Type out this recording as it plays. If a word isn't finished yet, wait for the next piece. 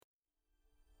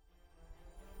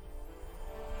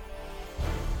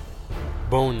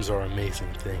Bones are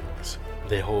amazing things.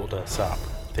 They hold us up,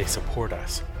 they support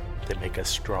us, they make us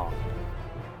strong.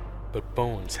 But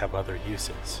bones have other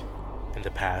uses. In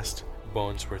the past,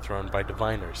 bones were thrown by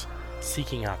diviners,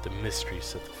 seeking out the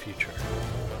mysteries of the future.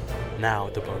 Now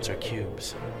the bones are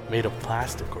cubes, made of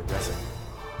plastic or resin,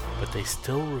 but they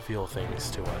still reveal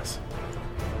things to us.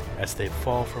 As they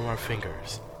fall from our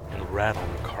fingers and rattle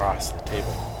across the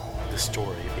table, the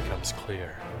story becomes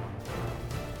clear.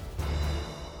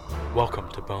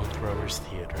 Welcome to Bone Throwers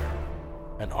Theater,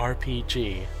 an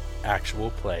RPG actual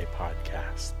play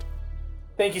podcast.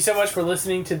 Thank you so much for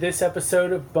listening to this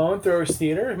episode of Bone Throwers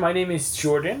Theater. My name is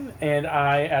Jordan, and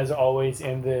I, as always,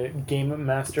 am the game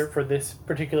master for this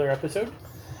particular episode.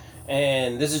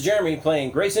 And this is Jeremy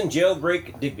playing Grayson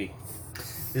Jailbreak Digby.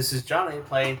 This is Johnny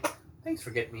playing Thanks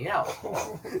for Getting Me Out.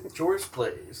 George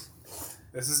plays.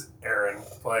 This is Aaron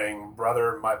playing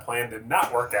Brother My Plan Did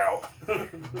Not Work Out,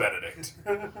 Benedict.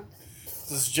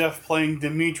 This is Jeff playing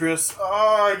Demetrius.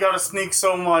 Oh, I gotta sneak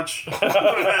so much.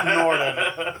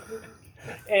 Norton.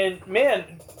 And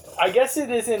man, I guess it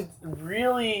isn't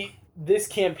really this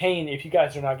campaign if you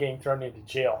guys are not getting thrown into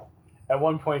jail at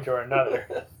one point or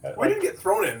another. We didn't get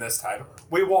thrown in this time.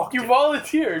 We walked You in.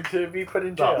 volunteered to be put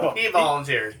in jail. He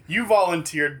volunteered. You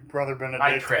volunteered, Brother Benedict,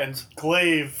 I tripped. and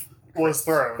Glaive was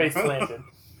thrown. Face planted.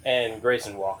 And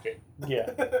Grayson walked it. Yeah.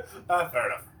 Fair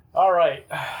enough. All right.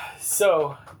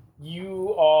 So you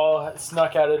all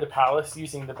snuck out of the palace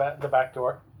using the back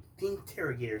door. The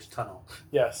Interrogator's Tunnel.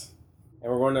 Yes.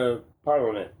 And we're going to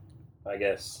Parliament, I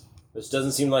guess. This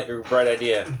doesn't seem like a bright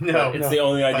idea. No, It's the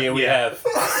only idea we yeah. have.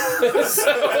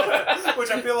 Which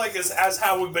I feel like is as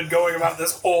how we've been going about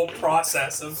this whole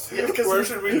process of where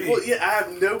should we be? Well, yeah, I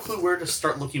have no clue where to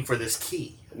start looking for this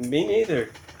key. Me neither.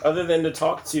 Other than to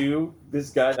talk to this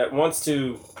guy that wants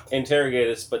to interrogate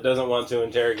us but doesn't want to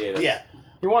interrogate us. Yeah.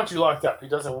 He wants you locked up. He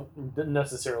didn't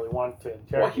necessarily want to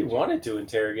interrogate Well, he you. wanted to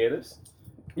interrogate us.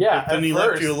 Yeah, Then at he first,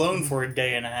 left you alone for a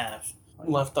day and a half.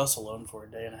 Left us alone for a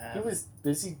day and a half. He was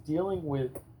busy dealing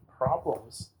with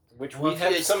problems. Which Well, we if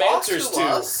have he some talks answers to.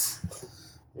 us,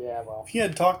 Yeah, well. If he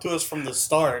had talked to us from the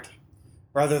start,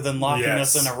 rather than locking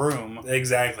Yes. us in a room.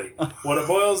 Exactly. What it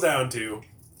boils down to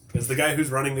is the guy who's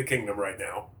running the kingdom right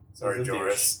now. Sorry, He's a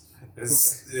Joris.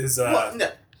 Is well, no,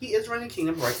 he is running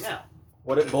Kingdom right now.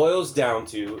 What it boils down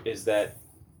to is that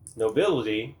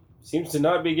nobility seems to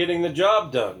not be getting the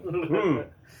job done.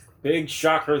 Big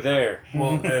shocker there.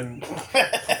 well, and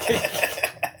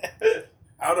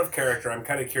out of character, I'm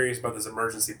kind of curious about this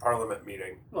emergency parliament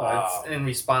meeting. Well, it's in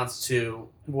response to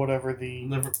Whatever the...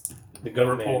 The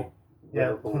goat Liverpool.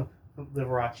 man. yeah,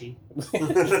 Liberace.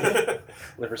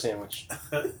 Liver sandwich.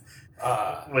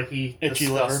 What he Itchy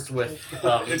discussed with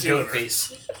Itchy Goat liver.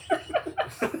 Face.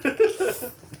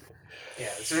 Yeah,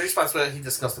 it's in response to what he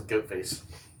discussed with Goat Face.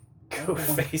 Goat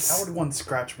face. How would one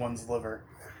scratch one's liver?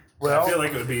 Well, I feel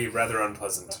like it would be rather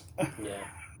unpleasant. Yeah.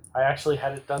 I actually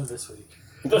had it done this week.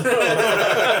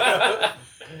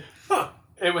 Huh.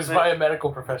 It was by a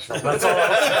medical professional. That's all.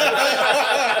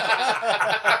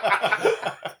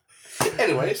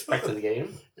 Anyways, back to the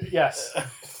game. Yes.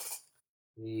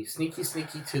 We sneaky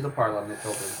to the Parliament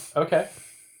building. Okay.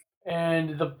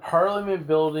 And the Parliament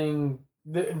building,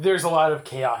 there's a lot of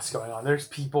chaos going on. There's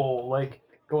people like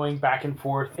going back and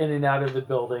forth in and out of the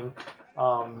building.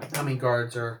 How many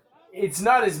guards are? It's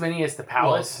not as many as the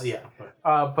palace. Well, yeah.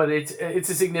 But it's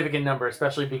a significant number,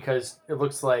 especially because it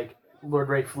looks like Lord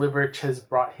Rafe Liverich has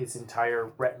brought his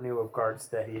entire retinue of guards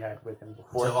that he had with him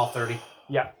before. So all 30.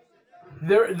 Yeah.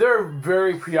 They're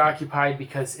very preoccupied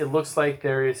because it looks like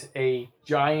there is a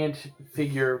giant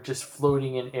figure just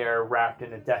floating in air wrapped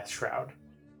in a death shroud.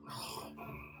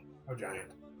 How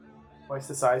giant? Twice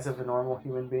the size of a normal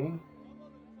human being.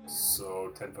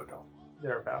 So 10 foot tall.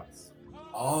 Thereabouts.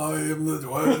 I am the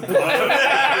dwarf.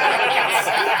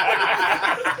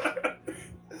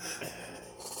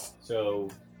 So,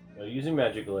 using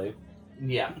Magic Glaive.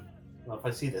 Yeah. Well, if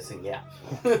I see this thing, yeah.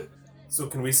 So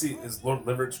can we see, is Lord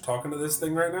Liverich talking to this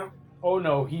thing right now? Oh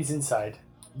no, he's inside.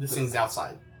 This thing's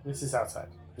outside. This is outside.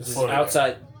 This is Floating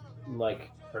outside, like,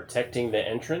 protecting the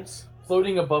entrance.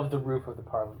 Floating above the roof of the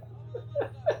Parliament.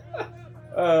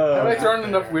 Have Uh, I thrown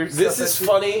enough weird this stuff is at you?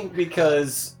 funny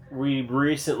because we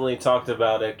recently talked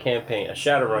about a campaign, a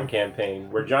Shadowrun campaign,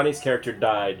 where Johnny's character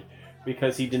died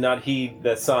because he did not heed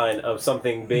the sign of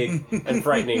something big and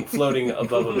frightening floating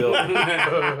above a building.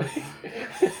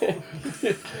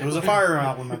 It was a fire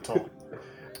elemental.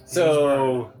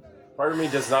 So, part of me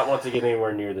does not want to get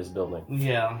anywhere near this building.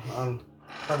 Yeah.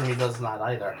 Part of me does not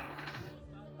either.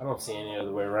 I don't see any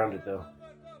other way around it, though.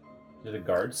 Do the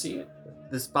guards see it?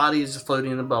 This body is just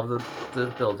floating above the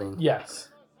building. Yes.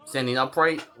 standing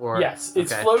upright? Or Yes,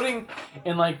 it's okay. floating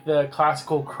in like the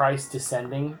classical Christ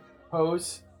descending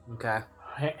pose. Okay.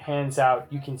 Hands out,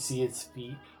 you can see its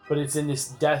feet, but it's in this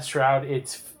death shroud.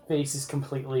 Its face is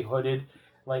completely hooded.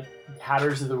 Like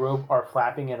tatters of the robe are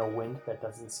flapping in a wind that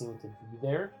doesn't seem to be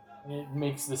there. And it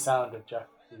makes the sound of Jeff.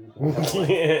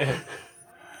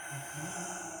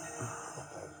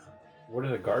 What are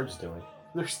the guards doing?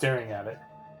 They're staring at it.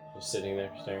 Just sitting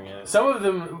there staring at it. Some of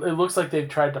them, it looks like they've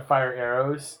tried to fire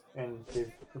arrows, and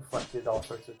they've deflected all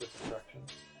sorts of different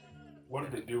directions. What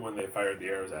did they do when they fired the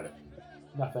arrows at it?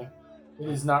 Nothing. It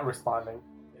is not responding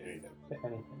Anything. to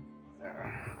anything.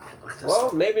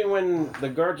 Well, maybe when the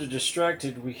guards are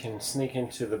distracted, we can sneak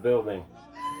into the building.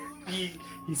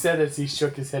 He said as he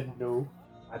shook his head, no.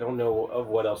 I don't know of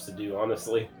what else to do,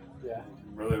 honestly. Yeah.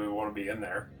 Really, we want to be in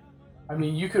there. I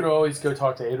mean, you could always go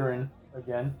talk to Adrian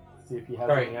again, see if he has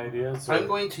Alright. any ideas. or- I'm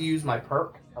going to use my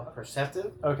perk of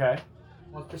Perceptive. Okay.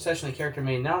 Once perception, the character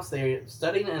may announce they are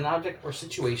studying an object or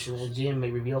situation, and GM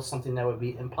may reveal something that would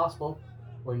be impossible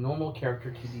for a normal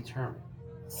character to determine.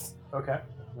 Okay.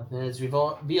 Nothing is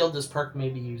revealed, this perk may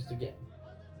be used again.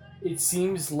 It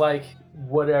seems like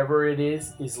whatever it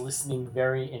is listening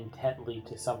very intently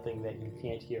to something that you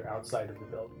can't hear outside of the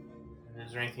building. And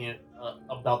is there anything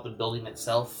about the building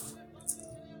itself?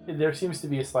 There seems to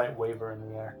be a slight waver in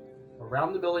the air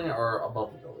Around the building or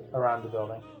above the building? around the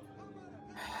building.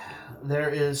 There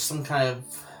is some kind of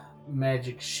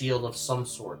magic shield of some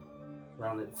sort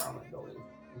surrounded around the building.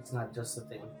 It's not just a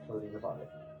thing floating above it.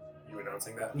 You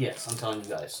announcing that? Yes, I'm telling you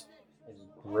guys. Has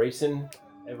Grayson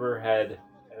ever had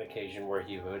an occasion where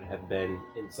he would have been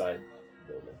inside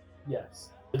the building? Yes.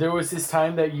 There was this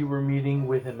time that you were meeting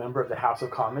with a member of the House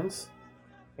of Commons,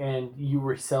 and you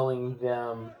were selling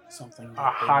them Something. a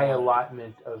that they high wanted.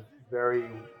 allotment of very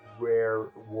rare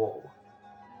wool.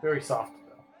 Very soft,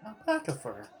 though. Alpaca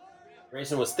fur.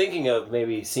 Grayson was thinking of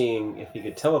maybe seeing if he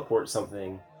could teleport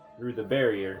something through the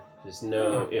barrier, just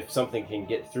know if something can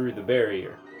get through the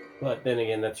barrier. But then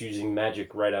again, that's using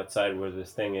magic right outside where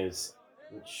this thing is,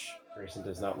 which Grayson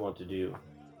does not want to do.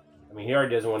 I mean, he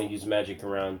already doesn't want to use magic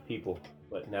around people,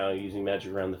 but now using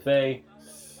magic around the Fae,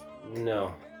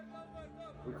 no.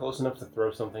 We're close enough to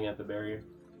throw something at the barrier.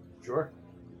 Sure.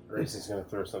 Grayson's going to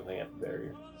throw something at the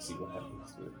barrier, see what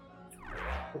happens to it.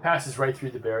 It passes right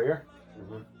through the barrier,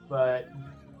 Mm-hmm. but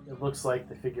it looks like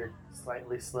the figure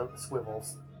slightly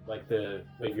swivels. Like the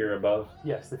figure above.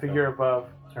 Yes, the figure above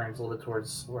Turns a little bit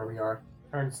towards where we are.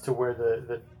 turns to where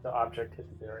the object hit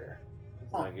the barrier.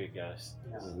 It's not good, guys.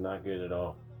 This is not good at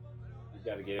all. You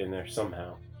got to get in there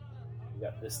somehow. You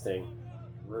got this thing,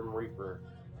 Grim Reaper,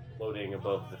 floating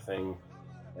above the thing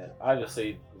that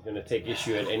obviously is going to take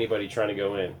issue at anybody trying to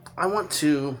go in. I want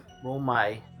to roll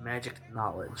my magic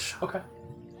knowledge. Okay.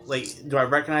 Like, do I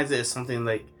recognize it as something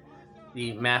like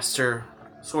the master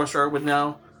sorcerer would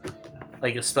know?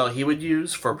 Like a spell he would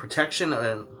use for protection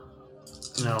of,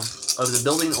 of the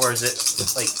building, or is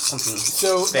it like something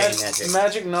So Fey that's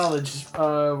magic knowledge.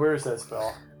 Where is that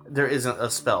spell? there isn't a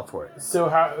spell for it? So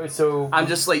how? So I'm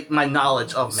just like my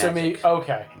knowledge of So magic. maybe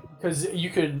okay, because you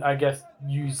could, I guess,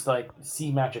 use like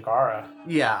see magic aura.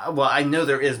 Yeah, well, I know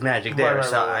there is magic there, Right,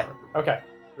 so right. Okay,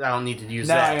 I don't need to use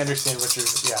now that. I understand what you're.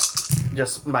 Yeah.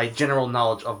 Just my general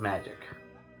knowledge of magic.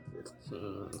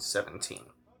 15, 17.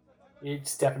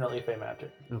 It's definitely Fey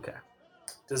magic. Okay.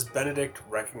 Does Benedict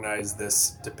recognize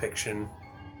this depiction,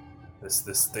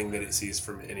 this thing that it sees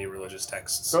from any religious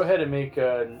texts? Go ahead and make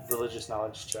a religious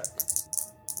knowledge check.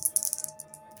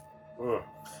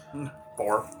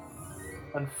 4.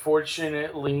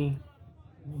 Unfortunately,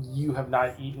 you have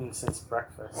not eaten since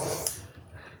breakfast.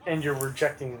 And you're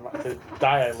rejecting the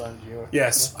die I loaned you.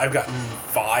 Yes, I've gotten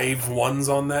 5 ones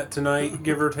on that tonight,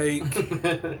 give or take.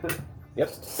 Yep,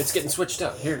 it's getting switched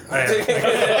out. Here. I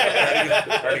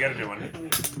already got a new one.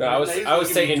 No, I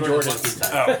was taking Jordan's.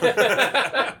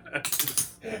 Oh.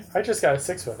 I just got a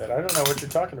 6 with it. I don't know what you're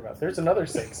talking about. There's another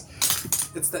 6.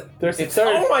 It's that. There's a It's,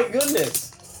 third. oh my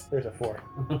goodness! There's a 4.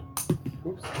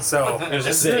 Oops. So,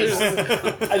 There's a There's-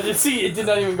 6. I did see it did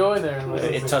not even go in there.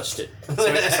 It touched it. so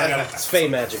I got It's Fey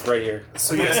magic right here.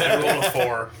 So yes, I rolled a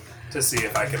 4 to see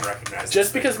if I can recognize it.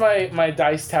 Just because my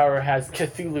dice tower has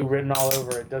Cthulhu written all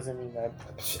over it doesn't mean that.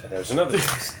 There's another.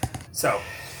 So,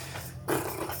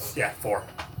 yeah, 4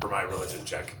 for my religion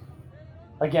check.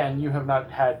 Again, you have not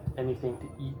had anything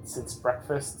to eat since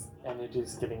breakfast, and it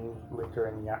is getting later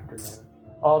in the afternoon.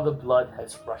 All the blood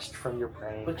has rushed from your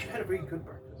brain. But you had a very good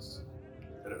breakfast.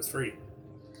 And it was free.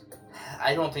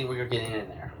 I don't think we're getting in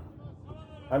there.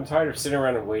 I'm tired of sitting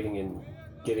around and waiting and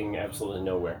getting absolutely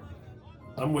nowhere.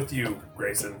 I'm with you,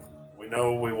 Grayson. We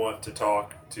know we want to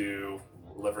talk to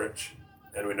Liverich,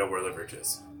 and we know where Liverich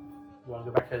is. You want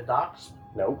to go back to the docks?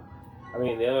 Nope. I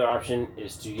mean, the other option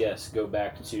is to, yes, go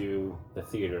back to the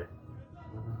theater.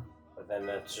 But then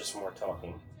that's just more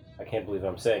talking. I can't believe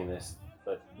I'm saying this,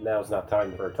 but now's not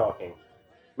time for talking.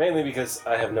 Mainly because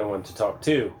I have no one to talk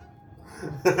to.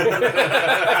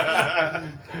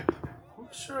 I'm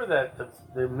sure that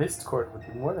the Mist Court would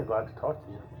be more than glad to talk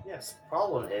to you. Yes.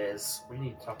 Problem is, we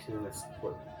need to talk to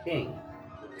Mr. King.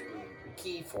 The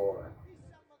key for.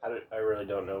 I really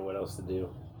don't know what else to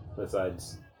do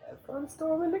besides have fun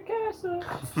storming the castle.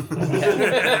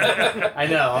 I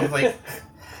know. I'm like,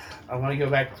 I want to go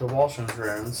back to Walshham's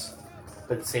rooms,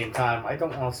 but at the same time, I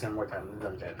don't want to spend more time in the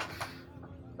dungeon.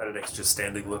 Benedict's just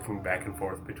standing looking back and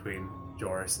forth between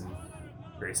Joris and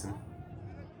Grayson.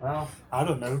 Well, I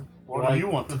don't know. What do you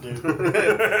want to do? you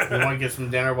want to get some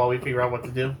dinner while we figure out what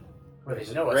to do?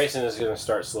 Grayson is going to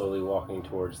start slowly walking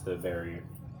towards the barrier.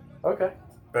 Okay.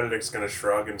 Benedict's gonna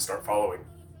shrug and start following.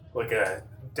 Like a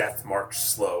death march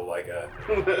slow, like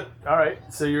a...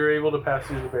 Alright, so you're able to pass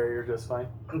through the barrier just fine.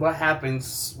 What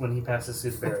happens when he passes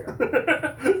through the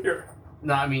barrier? You're-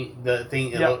 No, I mean, the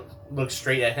thing, Yep. looks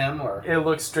straight at him, or? It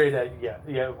looks straight at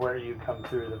yeah, where you come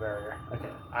through the barrier. Okay,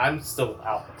 I'm still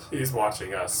out. He's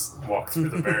watching us walk through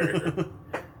the barrier.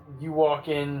 You walk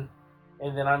in,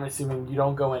 and then I'm assuming you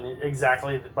don't go in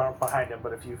exactly behind him,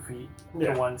 but a few feet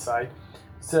Yeah. to one side.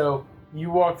 So you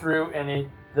walk through,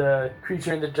 and the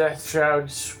creature in the death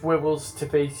shroud swivels to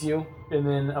face you, and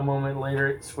then a moment later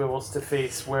it swivels to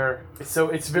face where. So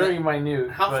it's very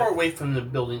minute. How far away from the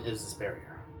building is this barrier?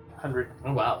 100.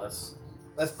 Oh wow, that's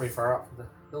pretty far out from the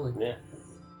building. Yeah.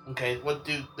 Okay, what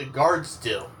do the guards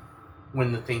do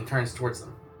when the thing turns towards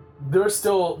them? They're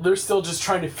still just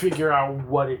trying to figure out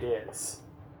what it is.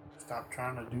 Stop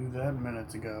trying to do that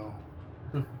minutes ago.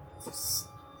 It's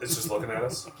just looking at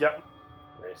us. Yep.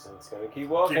 Grayson's going to keep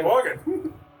walking. Keep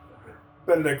walking.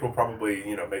 Benedict will probably,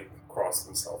 make cross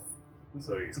himself.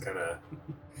 So he's kind of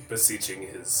beseeching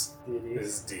his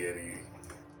deity.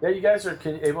 Yeah, you guys are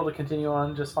able to continue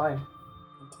on just fine.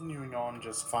 Continuing on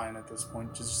just fine at this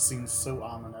point just seems so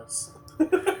ominous.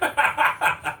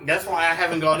 That's why I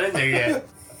haven't gone in there yet.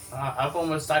 I've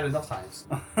almost died enough times.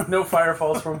 No fire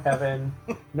falls from heaven.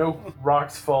 No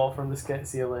rocks fall from the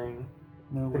ceiling.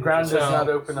 The ground does not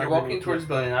open up. You're walking towards the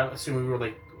building. I assume we were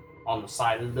like on the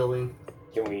side of the building.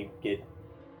 Can we get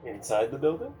inside the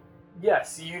building?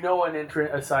 Yes, you know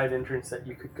a side entrance that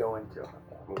you could go into.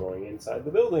 I'm going inside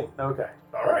the building. Okay.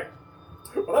 All right.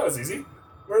 Well, that was easy.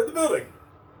 We're in the building.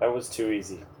 That was too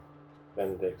easy,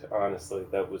 Benedict. Honestly,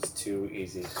 that was too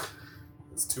easy.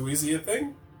 It's too easy a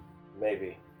thing.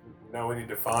 Maybe. Now we need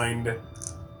to find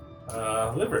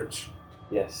leverage.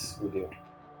 Yes, we do.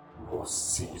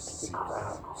 Where's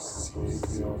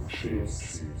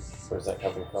that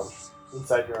coming from?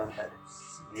 Inside your own head.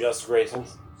 Just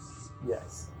Grayson's.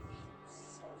 Yes.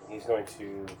 He's going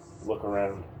to look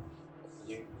around.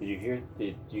 Did you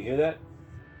hear that?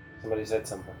 Somebody said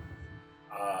something.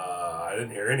 I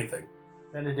didn't hear anything.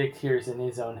 Benedict hears in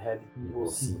his own head, "You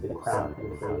will see the crown."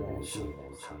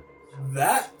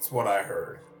 That's what I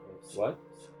heard. What?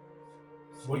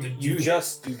 What did You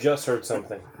just heard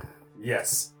something.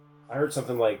 Yes. I heard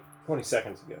something like 20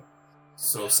 seconds ago.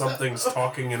 So something's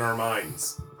talking in our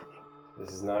minds.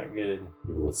 This is not good.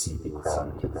 You will see the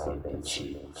crown.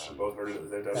 Both heard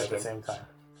it At the same time.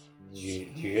 Did you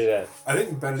hear that? I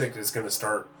think Benedict is going to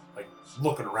start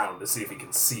looking around to see if he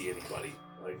can see anybody.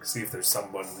 See if there's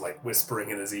someone whispering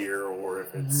in his ear, or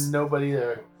if it's Nobody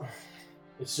there.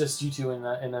 It's just you two in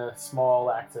a small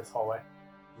access hallway.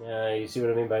 Yeah, you see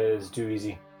what I mean by it is too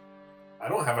easy. I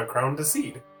don't have a crown to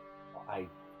seed. I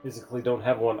physically don't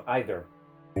have one either.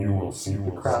 You will see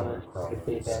the crown of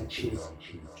the banshee.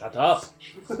 Shut up!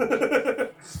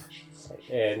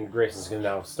 And Grayson's going to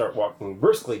now start walking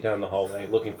briskly down the hallway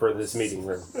looking for this meeting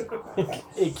room.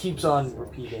 It keeps on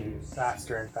repeating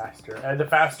faster and faster. And the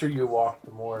faster you walk,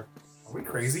 the more. Are we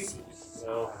crazy?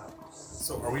 No.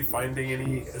 So are we finding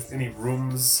any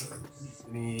rooms?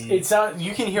 It sounds.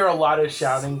 You can hear a lot of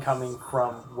shouting coming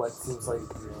from what seems like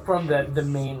from the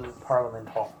main Parliament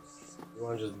Hall. You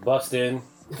want to just bust in?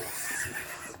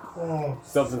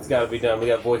 Something's got to be done. We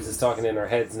got voices talking in our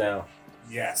heads now.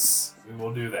 Yes, we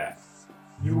will do that.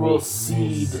 You will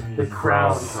cede the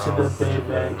crown to the Bay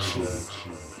Banshee.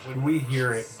 When we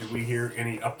hear it, do we hear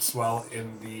any upswell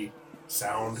in the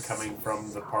sound coming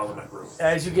from the Parliament room?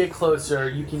 As you get closer,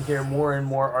 you can hear more and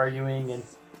more arguing, and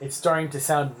it's starting to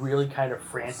sound really kind of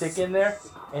frantic in there,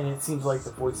 and it seems like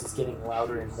the voice is getting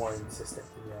louder and more insistent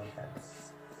in your own head.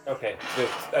 Okay,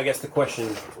 I guess the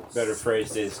question, better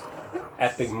phrased, is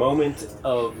at the moment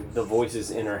of the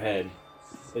voices in her head,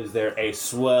 is there a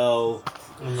swell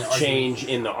change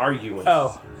in the arguing?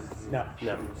 Oh, No.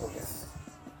 No. Okay.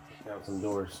 Count some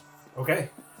doors. Okay.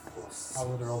 How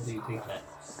literal do you take that?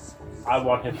 I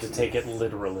want him to take it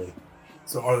literally.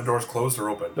 So are the doors closed or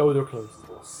open? No, they're closed.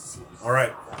 All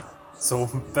right. So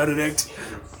Benedict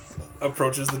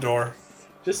approaches the door.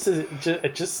 Just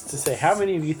to say, how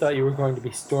many of you thought you were going to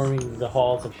be storming the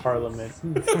halls of Parliament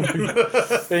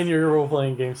in your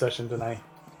role-playing game session tonight?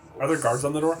 Are there guards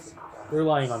on the door? We're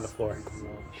lying on the floor.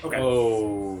 Okay.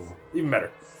 Oh. Even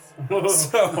better.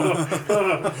 So,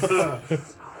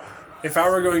 if I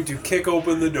were going to kick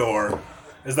open the door,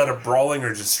 is that a brawling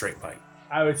or just straight fight?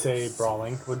 I would say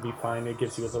brawling would be fine. It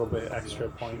gives you a little bit extra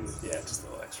points. Yeah, just a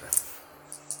little extra.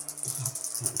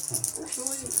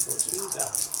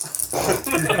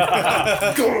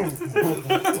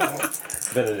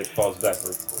 Benedict falls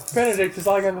backwards. Benedict is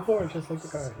lying on the floor, just like the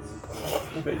guards.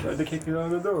 They tried to kick you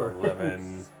out of the door.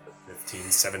 11, 15,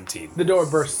 17. The door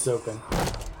bursts open.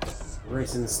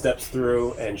 Grayson steps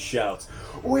through and shouts,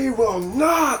 "We will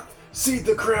not cede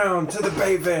the crown to the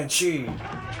Bay Banshee!"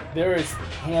 There is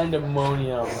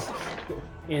pandemonium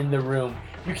in the room.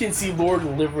 You can see Lord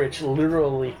Liverich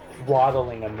literally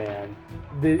throttling a man.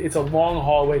 It's a long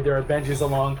hallway. There are benches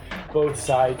along both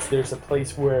sides. There's a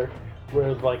place where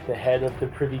like the head of the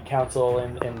Privy Council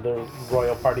and the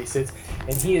royal party sits,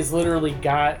 and he is literally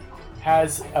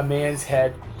has a man's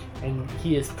head, and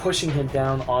he is pushing him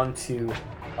down onto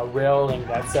a railing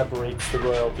that separates the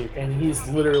royalty, and he's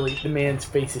literally, the man's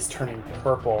face is turning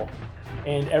purple,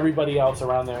 and everybody else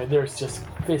around there's just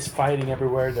fist fighting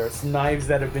everywhere. There's knives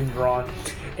that have been drawn,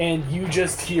 and you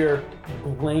just hear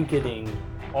blanketing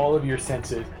all of your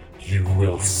senses. You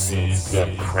will see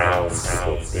the crown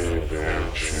of the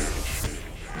Banshee.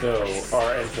 So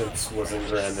our entrance wasn't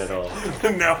grand at all.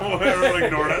 No, everyone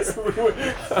ignored us.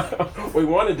 We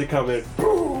wanted to come in,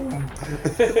 boom,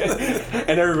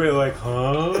 and everybody like,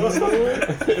 huh?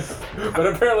 But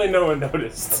apparently no one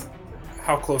noticed.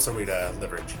 How close are we to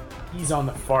Liverage? He's on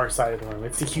the far side of the room.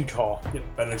 It's a huge hall. Yep.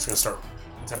 Benedict's going to start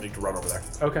attempting to run over there.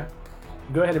 Okay.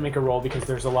 Go ahead and make a roll because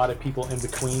there's a lot of people in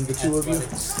between the two of you.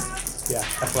 Yeah,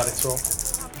 athletics roll.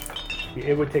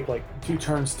 It would take like 2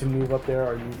 turns to move up there.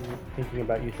 Are you thinking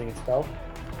about using a spell?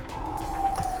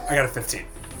 I got a 15.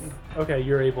 Okay,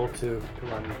 you're able to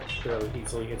run fairly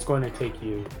easily. It's going to take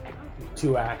you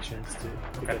 2 actions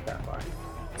to get that far.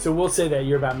 So we'll say that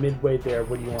you're about midway there.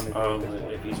 What do you want to do?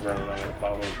 If he's running, I'm gonna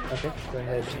follow him. Okay, go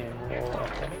ahead and roll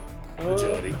athletic.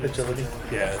 Agility. Agility.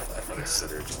 Yeah, athletics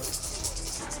or agility.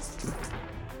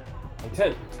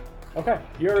 10. Okay,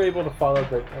 you're able to follow,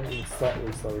 but at a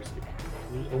slightly slower speed.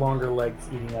 Longer legs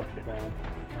eating up the ground.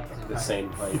 The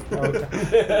same height. Okay.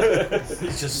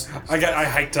 He's just. I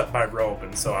hiked up my robe,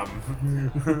 and so I'm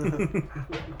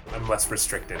I'm less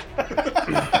restricted.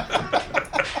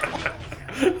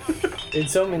 In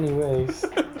so many ways.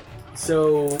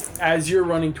 So as you're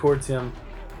running towards him,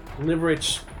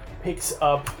 Liverich picks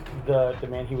up the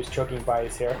man he was choking by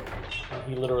his hair, and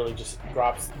he literally just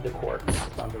drops the corpse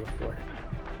onto the floor.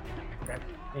 Okay.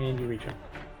 And you reach him.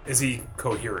 Is he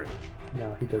coherent?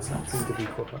 No, he does not seem to be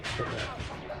coherent.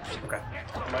 Okay.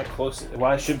 Am I close? Well,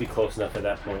 I should be close enough at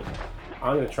that point.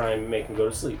 I'm gonna try and make him go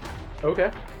to sleep. Okay.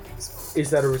 Is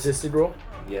that a resisted roll?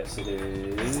 Yes, it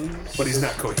is. But he's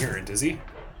not coherent, is he?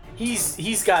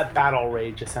 He's got battle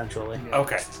rage essentially.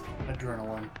 Okay.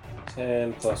 Adrenaline.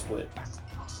 10 plus wit.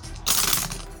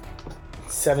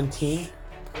 17.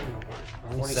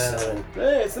 27.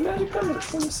 Hey, it's the magic number,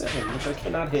 27, which I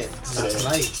cannot hit Not today.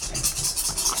 tonight.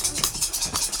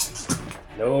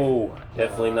 No,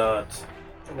 definitely not.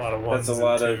 A lot of ones. That's a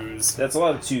lot and of twos. That's a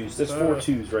lot of 2s. That's 4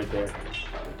 2s right there.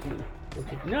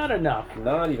 Not enough,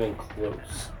 Not even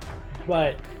close.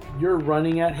 but you're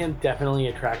running at him definitely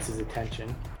attracts his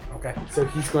attention. Okay. So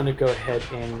he's going to go ahead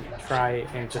and try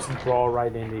and just brawl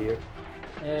right into you.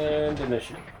 And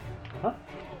initiative. Uh-huh.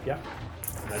 Yeah,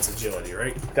 And that's agility,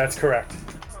 right? that's correct.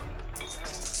 Pick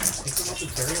him up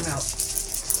and carry him out.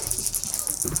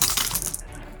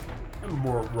 I'm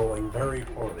rolling very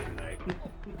poorly tonight.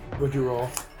 What'd you roll?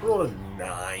 Roll a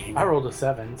 9. I rolled a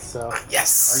 7, so...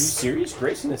 Yes. Are you serious?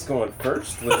 Grayson is going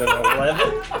first with an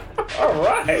 11?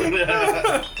 Alright!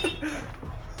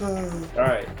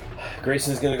 Alright.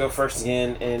 Grayson's gonna go first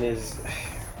again and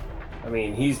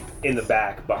he's in the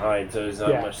back behind, so there's not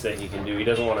Yeah. much that he can do. He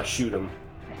doesn't want to shoot him.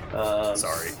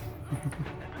 Sorry.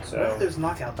 What if So. there's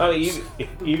knockout? Oh,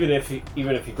 even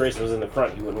if Grayson was in the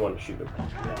front, you wouldn't want to shoot him.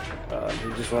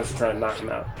 He just wants to try and knock him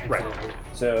out. Right.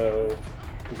 So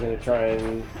he's gonna try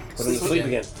and put him to sleep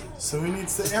again. So he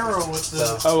needs the arrow with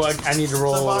the. Oh, I need to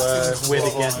roll wit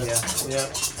again. Yeah. Yeah.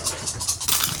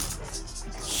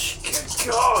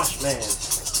 Gosh, man.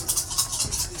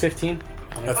 15.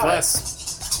 That's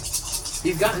less.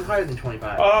 He's gotten higher than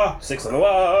 25. 6 on the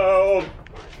wall.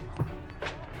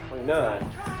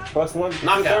 29. Plus 1.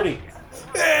 Knockout. 30.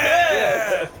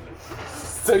 Yeah.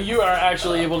 So you are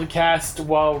actually able to cast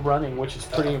while running, which is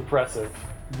pretty impressive.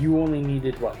 You only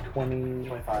needed, what,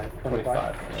 25?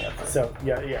 25? So,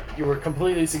 yeah, you were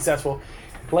completely successful.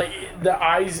 Like,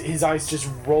 his eyes just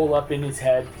roll up in his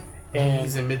head, and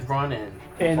He's in mid-run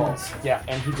and falls. yeah,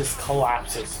 and he just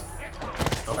collapses.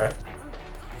 Okay.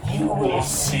 You will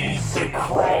see the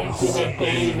crown of the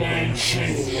bathing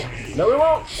shield. No, we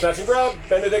won't. Snatch and grab.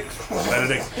 Benedict.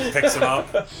 Benedict picks him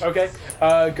up. Okay,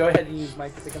 go ahead and use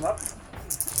Mike to pick him up.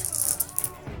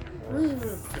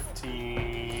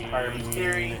 15. Alright,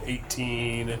 carry.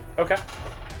 18. Okay.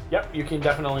 Yep, you can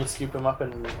definitely scoop him up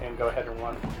and go ahead and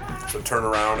run. So turn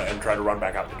around and try to run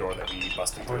back out the door that he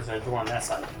busted Or through. is there a door on that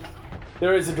side?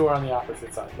 There is a door on the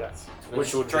opposite side, yes.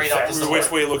 Which would Straight be up fast. the Which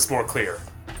way looks more clear?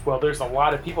 Well, there's a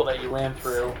lot of people that you ran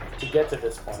through to get to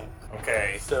this point.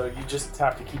 Okay. So you just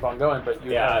have to keep on going, but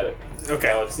you Yeah. have Okay.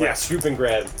 No, it's like Yeah. scoop and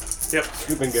grab. Yep.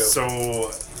 Scoop and go.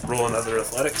 So roll another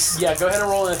athletics. Yeah, go ahead and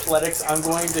roll in athletics. I'm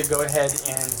going to go ahead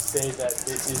and say that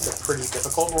this is a pretty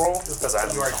difficult roll Because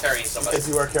I'm You are carrying somebody. because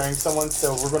you are carrying someone.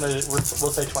 So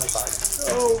we'll say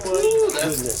 25. Oh my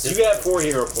that's- goodness. You got 4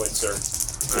 hero points, sir.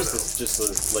 Just to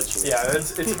let you know. Yeah,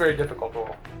 it's a very difficult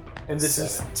roll, and this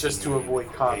is just to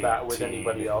avoid combat with 18.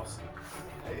 anybody else.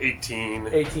 18.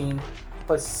 18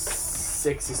 plus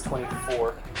 6 is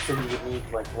 24, so you would need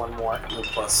like one more.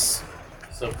 Plus.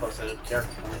 So plus a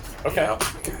character point. Okay, Yeah.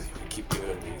 God, you keep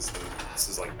doing these. This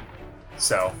is like.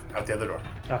 So, out the other door.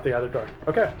 out the other door.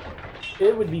 Okay,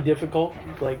 it would be difficult,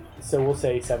 like so. We'll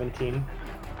say 17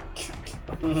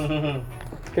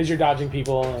 because you're dodging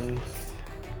people and.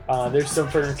 There's some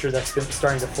furniture that's been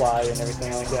starting to fly and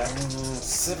everything like that.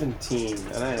 17,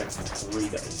 and I have 3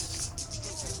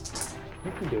 dice.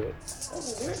 You can do it.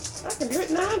 I can do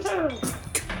it 9 times.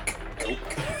 Nope.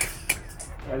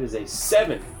 That is a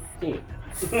 17.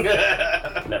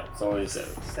 No, it's only a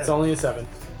 7. It's only a 7.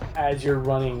 As you're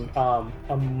running,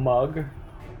 a mug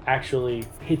actually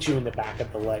hits you in the back of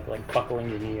the leg, like buckling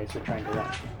your knee as you're trying to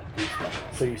run.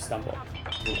 So you stumble.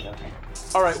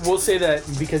 All right, we'll say that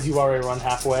because you've already run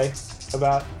halfway,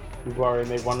 you've already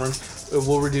made one run.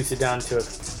 We'll reduce it down to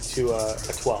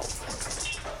a 12.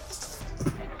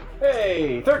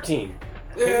 Hey, 13.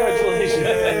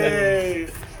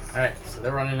 Congratulations! Alright, so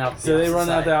they're running out. So they run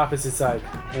out the opposite side,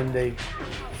 and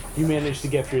you manage to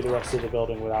get through the rest of the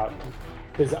building without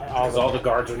because All the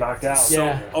guards are knocked out.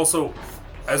 Yeah. Also,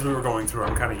 as we were going through,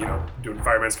 I'm kind of, doing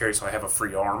fireman's carry, so I have a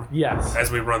free arm. Yes.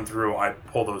 As we run through, I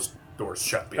pull those doors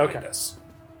shut behind Okay. us.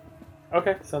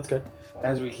 Okay, sounds good.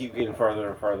 As we keep getting farther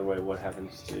and farther away, what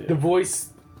happens The to...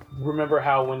 voice, remember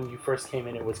how when you first came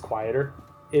in it was quieter?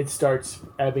 It starts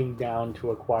ebbing down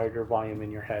to a quieter volume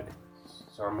in your head.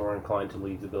 So I'm more inclined to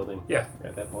leave the building Yeah.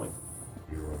 at that point.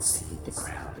 You will see the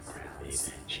crown.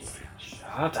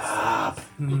 Shut up.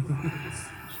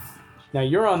 Now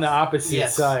you're on the opposite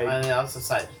Yes, side. on the opposite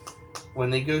side. When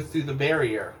they go through the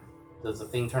barrier, does the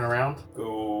thing turn around?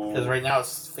 Go. Because right now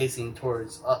it's facing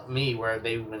towards me where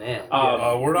they went in.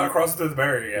 We're not crossing through the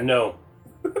barrier yet. No.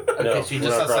 Okay, No, so you're we're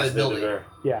just not outside the crossing building. door.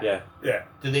 Yeah. Yeah. Yeah.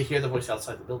 Do they hear the voice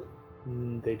outside the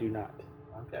building? They do not.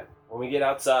 Okay. When we get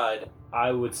outside,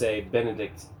 I would say,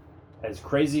 Benedict, as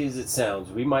crazy as it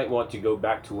sounds, we might want to go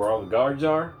back to where all the guards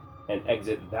are and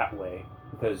exit that way.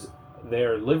 Because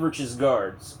they're Liverich's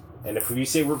guards. And if we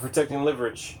say we're protecting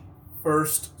Liverich...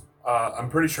 First, I'm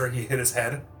pretty sure he hit his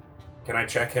head. Can I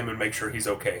check him and make sure he's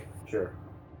okay? Sure.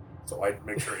 So I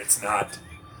make sure it's not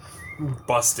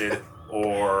busted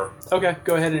or... Okay,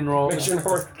 go ahead and roll. Make sure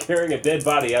we're carrying a dead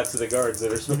body out to the guards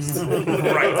that are supposed to...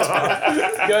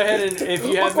 Right. Go ahead and if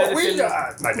you have medicine,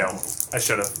 I don't. I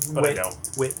should have, but I don't.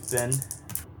 wit then.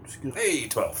 Hey,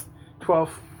 12.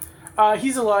 12.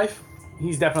 He's alive.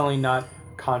 He's definitely not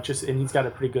conscious, and he's got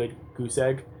a pretty good goose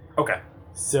egg. Okay.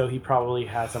 So he probably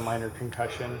has a minor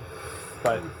concussion,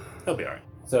 but He'll be alright.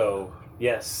 So,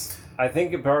 yes. I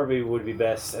think it probably would be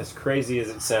best, as crazy as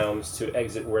it sounds, to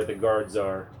exit where the guards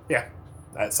are. Yeah.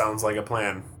 That sounds like a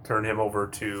plan. Turn him over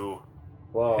to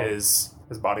Well, his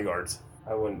bodyguards.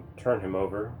 I wouldn't turn him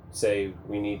over. Say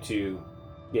we need to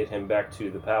get him back to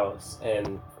the palace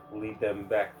and lead them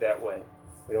back that way.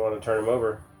 We don't want to turn him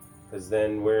over, because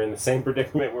then we're in the same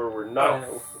predicament where we're not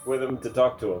with him to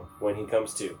talk to him when he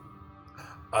comes to.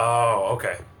 Oh,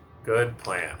 okay. Good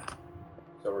plan.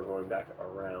 So we're going back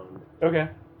around okay.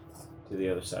 to the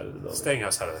other side of the building. Staying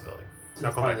outside of the building.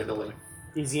 Not going back to the building.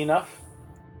 Easy enough.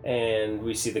 And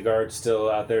we see the guards still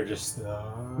out there just...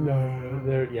 No,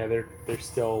 they're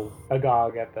still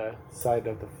agog at the side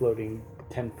of the floating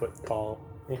 10-foot tall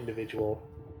individual.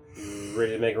 You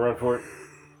ready to make a run for it?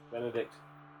 Benedict,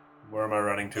 Where am I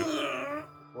running to?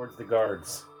 towards the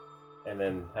guards. And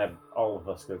then have all of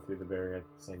us go through the barrier at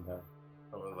the same time.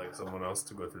 I would like someone else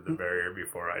to go through the barrier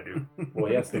before I do. Well,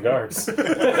 yes, the guards.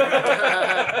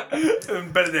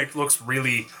 And Benedict looks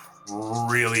really,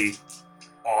 really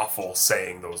awful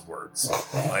saying those words.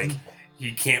 Like,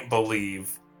 he can't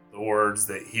believe the words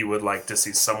that he would like to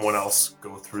see someone else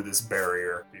go through this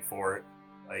barrier before it,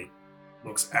 like,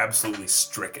 looks absolutely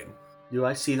stricken. Do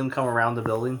I see them come around the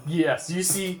building? Yes, you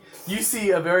see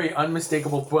a very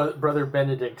unmistakable brother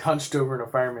Benedict hunched over in a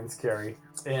fireman's carry,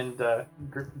 and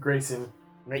Grayson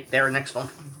Right there next one.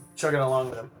 chugging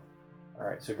along with him.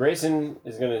 Alright, so Grayson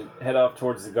is going to head off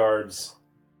towards the guards.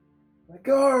 The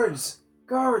guards!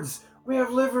 Guards! We have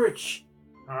Liverich!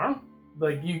 Huh?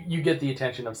 Like you get the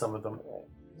attention of some of them.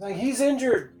 Like, he's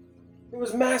injured! There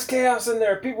was mass chaos in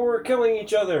there! People were killing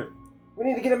each other! We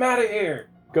need to get him out of here!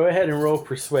 Go ahead and roll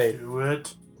persuade. Do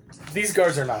it. These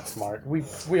guards are not smart. We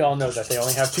all know that they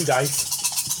only have 2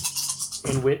 dice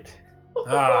in wit.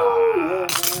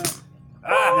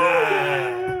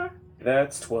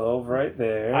 That's 12 right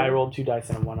there. I rolled 2 dice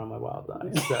and a 1 on my wild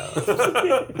die,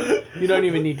 so you don't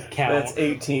even need to count. That's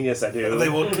 18, yes I do. They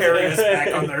will carry us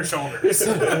back on their shoulders.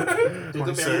 Do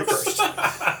the barrier first.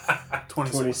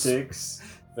 26,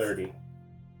 30.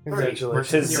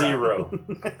 Congratulations. To 0.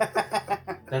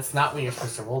 That's not when you're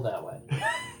supposed to roll that way.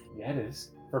 Yeah, it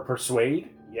is. For persuade?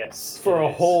 Yes. For it a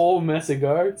is. whole mess of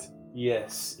guards?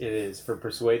 Yes, it is. For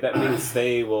persuade, that means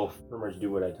they will pretty much do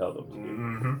what I tell them to do.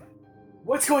 Mm-hmm.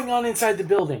 What's going on inside the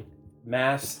building?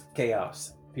 Mass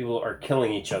chaos. People are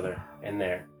killing each other in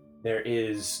there. There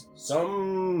is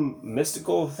some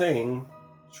mystical thing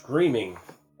screaming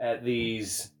at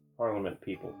these Parliament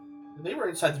people. They were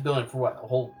inside the building for what, a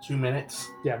whole 2 minutes?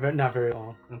 Yeah, but not very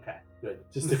long. Okay, good.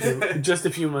 Just a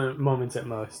few moments at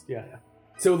most. Yeah.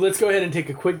 So let's go ahead and take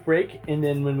a quick break, and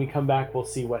then when we come back, we'll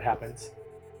see what happens.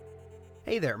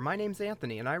 Hey there, my name's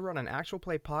Anthony, and I run an actual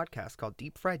play podcast called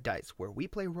Deep Fried Dice, where we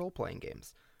play role-playing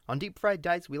games. On Deep Fried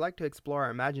Dice, we like to explore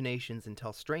our imaginations and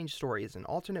tell strange stories in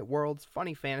alternate worlds,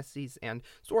 funny fantasies, and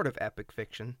sort of epic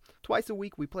fiction. Twice a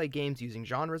week, we play games using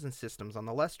genres and systems on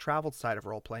the less traveled side of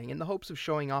role-playing in the hopes of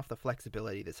showing off the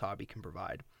flexibility this hobby can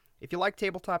provide. If you like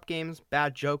tabletop games,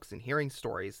 bad jokes, and hearing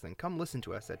stories, then come listen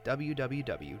to us at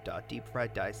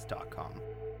www.deepfrieddice.com.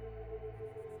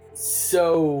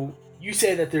 So, you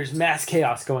say that there's mass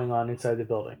chaos going on inside the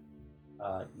building.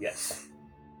 Yes.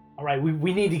 All right,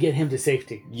 we need to get him to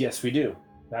safety. Yes, we do.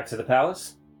 Back to the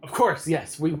palace. Of course,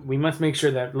 yes. We must make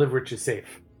sure that Liverich is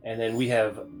safe. And then we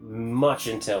have much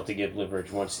intel to give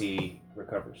Liverich once he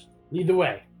recovers. Lead the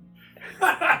way.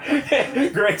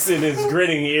 Grayson is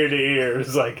grinning ear to ear.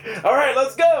 He's like, all right,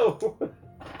 let's go.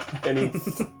 And he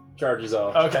charges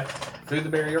off. Okay. Through the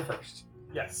barrier first.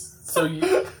 Yes. So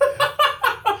you...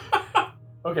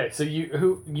 Okay, so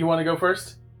you want to go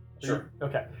first? Sure.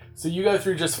 Okay. So you go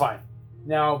through just fine.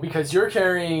 Now, because you're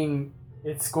carrying,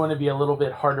 it's going to be a little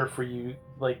bit harder for you,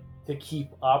 like, to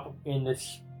keep up in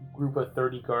this group of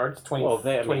 30 guards, 20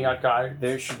 odd guys.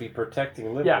 They should be protecting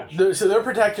Liverich. Yeah, so they're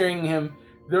protecting him.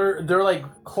 They're like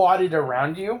clotted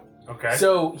around you. Okay.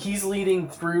 So he's leading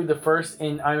through the first,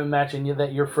 and I'm imagining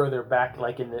that you're further back,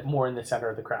 like more in the center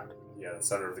of the crowd. Yeah, the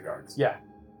center of the guards. Yeah.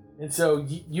 And so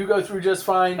you go through just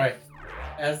fine. All right.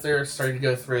 As they're starting to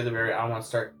go through the barrier, I want to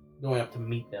start going up to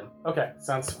meet them. Okay,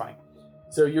 sounds fine.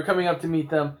 So you're coming up to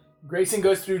meet them. Grayson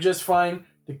goes through just fine.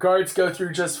 The guards go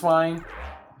through just fine.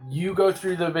 You go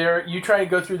through the barrier. You try and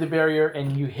go through the barrier,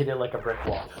 and you hit it like a brick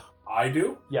wall. I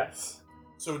do? Yes.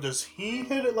 So does he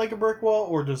hit it like a brick wall,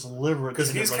 or does Liverich? Because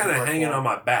hit it he's like a kind of brick hanging wall? on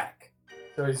my back.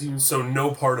 So as you, So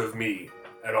no part of me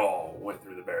at all went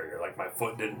through the barrier. Like, my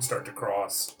foot didn't start to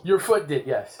cross. your foot did,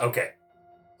 yes. Okay.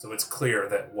 So it's clear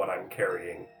that what I'm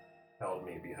carrying held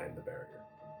me behind the barrier.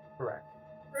 Correct.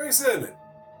 Grayson!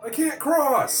 I can't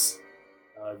cross!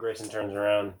 Grayson turns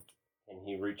around and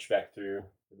he reached back through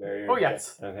the barrier. Oh,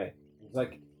 yes. Okay. He's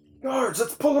like, guards,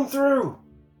 let's pull him through!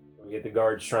 We get the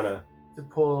guards trying to... To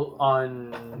pull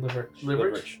on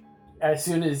Liverich. As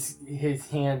soon as his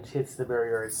hand hits the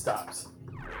barrier, it stops.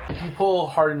 If you pull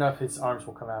hard enough, his arms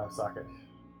will come out of socket.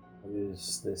 What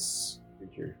is this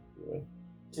creature doing?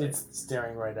 It's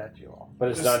staring right at you all. But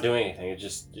it's not doing anything. It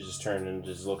just turned and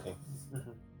just looking.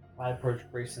 I approached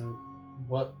Grayson.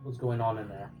 What was going on in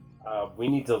there? We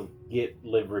need to get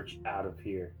Liverich out of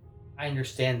here. I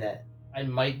understand that. I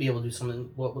might be able to do something.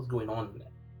 What was going on in there?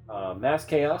 Mass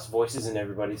chaos, voices in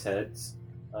everybody's heads,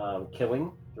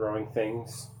 killing, throwing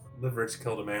things, Liverich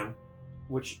killed a man.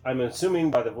 which I'm assuming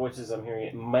by the voices I'm hearing,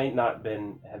 it might not have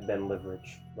been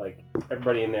Liverich. Like,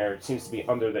 everybody in there seems to be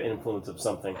under the influence of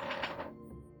something.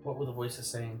 What were the voices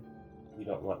saying? You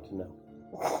don't want to know.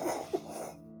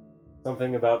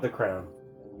 Something about the crown.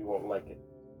 You won't like it.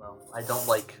 Well, I don't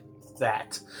like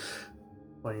that.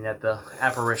 Pointing at the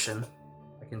apparition.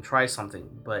 I can try something,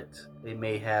 but it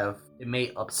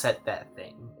may upset that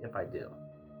thing if I do.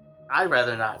 I'd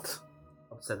rather not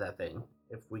upset that thing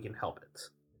if we can help it.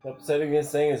 Upsetting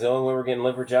this thing is the only way we're getting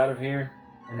leverage out of here.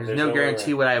 And there's no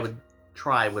guarantee what I would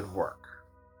try would work.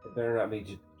 It better not be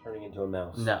just turning into a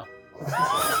mouse. No.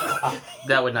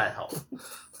 That would not help.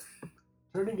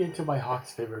 Turning into my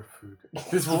Hawk's favorite food.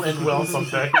 This will end well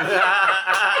someday.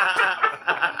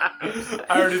 I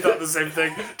already thought the same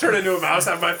thing. Turn into a mouse,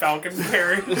 have my falcon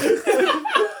carry.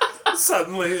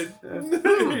 Suddenly,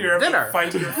 you're able Dinner. to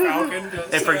fight your falcon.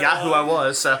 They forgot who I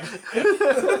was, so.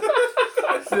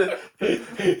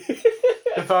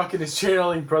 The Falcon is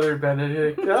channeling Brother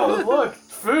Benedict. Oh, look,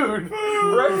 food.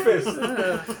 Breakfast!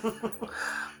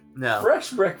 No.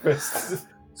 Fresh breakfast!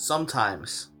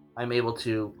 Sometimes I'm able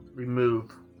to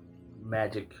remove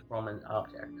magic from an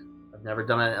object. I've never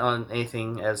done it on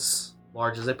anything as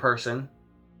large as a person.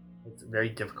 It's a very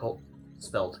difficult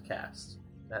spell to cast.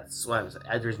 That's what I'm saying.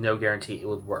 There's no guarantee it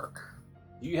would work.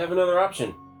 Do you have another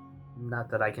option? Not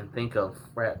that I can think of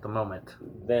right at the moment.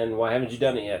 Then why haven't you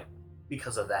done it yet?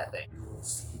 Because of that thing.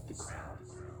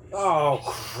 Oh,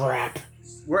 crap.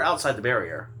 We're outside the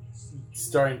barrier. It's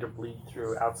starting to bleed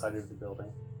through outside of the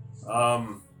building.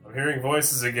 I'm hearing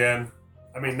voices again.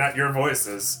 I mean, not your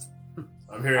voices.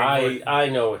 I'm hearing I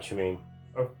know what you mean.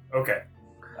 Oh, okay.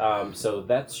 So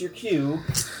that's your cue.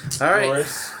 Alright,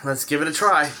 Boris. let's give it a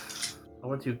try. I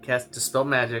want to cast Dispel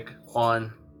Magic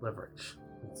on Leverage.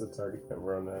 What's the target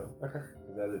number on that? Okay.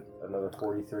 Is that another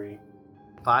 43?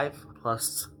 5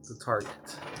 plus the target.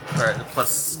 Or plus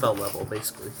spell level,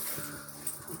 basically.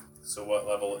 So what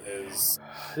level is...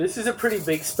 This is a pretty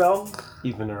big spell.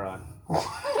 Even or odd?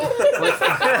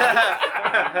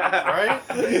 Right?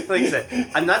 Like I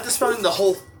said, I'm not dispelling the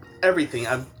whole everything.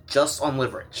 I'm just on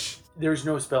Leverage. There's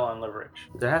no spell on Leverage.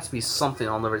 There has to be something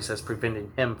on Leverage that's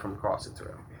preventing him from crossing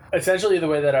through. Essentially, the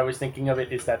way that I was thinking of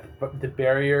it is that the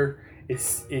barrier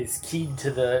is keyed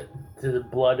to the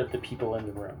blood of the people in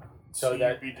the room. So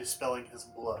that you'd be dispelling his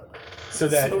blood. so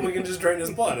that So we can just drain his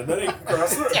blood and then he can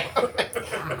cross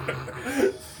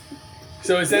through.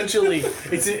 so essentially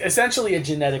it's essentially a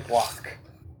genetic lock.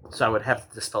 So I would have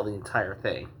to dispel the entire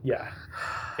thing. Yeah,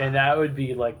 and that would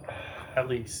be like at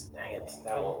least Dang it,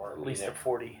 that won't work. at least a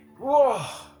 40. Whoa,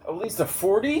 at least a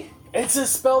 40? It's a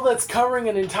spell that's covering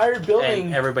an entire building.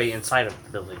 And everybody inside of the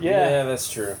building. Yeah.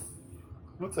 That's true.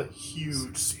 That's a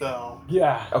huge spell.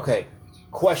 Yeah. Okay,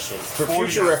 question. For 40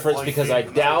 future reference, like because I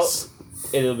being doubt nice.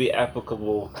 it'll be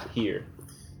applicable here.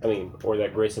 I mean, or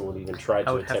that Grayson would even try to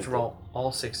I would attempt have to roll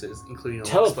all 6s, including a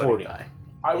Teleporting. die.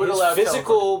 I would His allow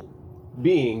physical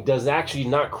being does actually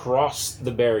not cross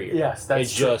the barrier. Yes,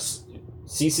 that's it true. just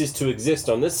ceases to exist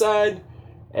on this side,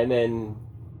 and then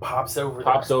pops over.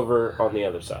 pops there. over on the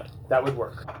other side. That would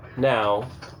work. Now,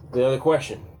 the other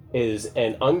question is: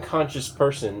 an unconscious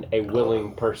person a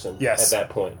willing person Yes. at that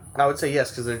point? I would say yes,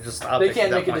 because they're just They objects can't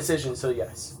at that make a point. decision, so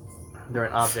yes. They're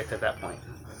an object at that point.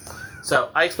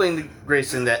 So I explained to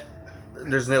Grayson that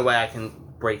there's no way I can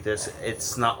break this.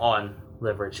 It's not on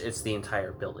Leverage. It's the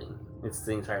entire building. It's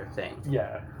the entire thing.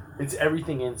 Yeah, it's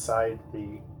everything inside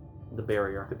the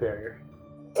barrier.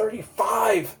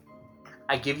 35.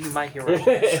 I give you my hero.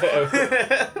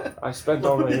 I spent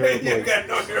all my hero You points. got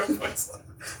no hero points left.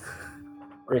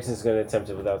 Grayson's going to attempt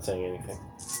it without saying anything.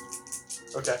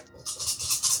 Okay.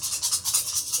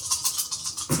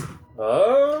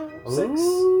 Oh, 6.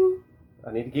 Ooh.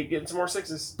 I need to keep getting some more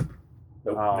 6s.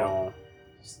 Nope. Oh. No.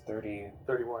 It's 31.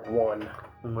 31.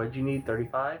 And what did you need?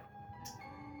 35?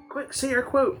 Quick, say your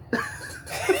quote.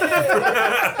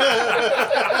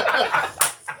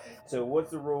 So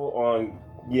what's the rule on...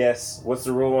 Yes, what's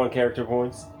the rule on character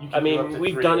points? You can I go mean, up to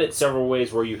we've 3. done it several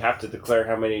ways where you have to declare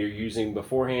how many you're using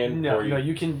beforehand. No, or no,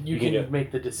 you can you can do it.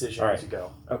 make the decision Alright. to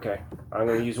go. Okay, I'm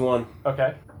going to use 1.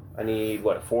 Okay. I need,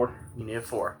 what, a 4? You need a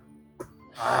 4.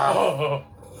 Oh.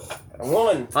 A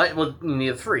 1. Alright, well, you need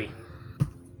a 3.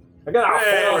 I got a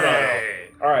 4 now. Hey.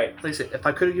 Alright, Like I said, if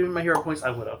I could have given you my hero points,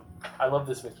 I would have. I love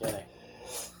this mechanic.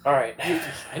 alright.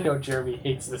 I know Jeremy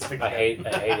hates this mechanic.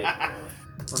 I hate it.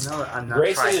 Well, no, I'm not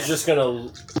Grayson trying is just gonna,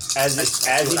 as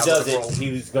he does it,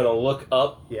 he's gonna look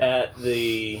up at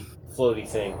the floaty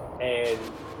thing, and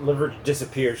Leverage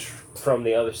disappears from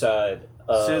the other side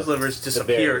As soon as of Leverage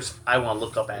disappears, I want to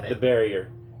look up at the it.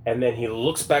 barrier, and then he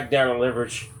looks back down on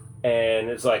Leverage, and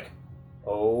it's like,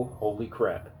 oh, holy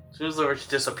crap. As soon as Leverage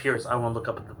disappears, I want to look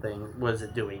up at the thing. What is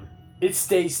it doing? It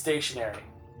stays stationary.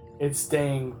 It's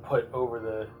staying put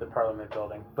over the Parliament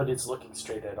building, but it's looking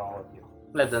straight at all of you.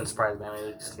 That doesn't surprise me. I mean,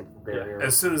 it just came from the barrier.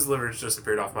 As soon as Leverage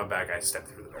disappeared off my back, I stepped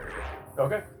through the barrier.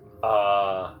 Okay.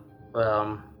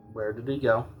 Where did he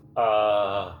go?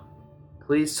 Uh,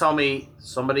 Please tell me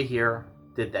somebody here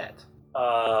did that.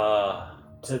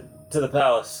 to the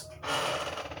palace.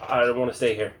 I don't want to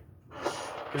stay here.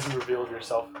 Because you revealed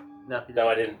yourself. No, No,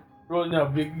 I didn't. Well,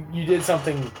 no, you did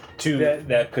something.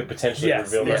 That could potentially Yes,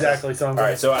 reveal myself. exactly. So I'm All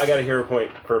right, so I got a hero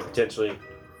point for potentially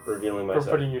revealing for myself.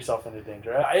 putting yourself into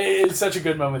danger. It's such a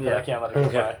good moment that I can't let it go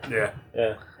Okay. by. Yeah.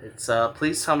 Yeah. It's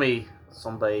please tell me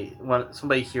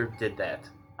somebody here did that.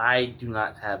 I do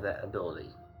not have that ability.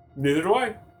 Neither do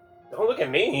I. Don't look at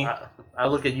me. I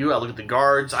look at you. I look at the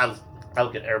guards. I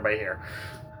look at everybody here.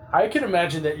 I can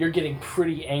imagine that you're getting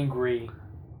pretty angry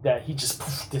that he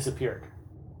just disappeared.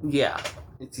 Yeah,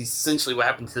 it's essentially what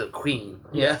happened to the queen.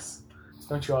 Yes.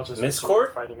 Don't you all just Miss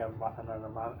Court? fighting an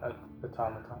automaton?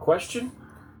 Question?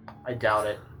 I doubt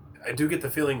it. I do get the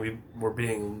feeling we're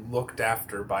being looked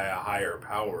after by a higher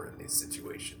power in these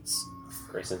situations.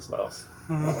 Grayson smiles.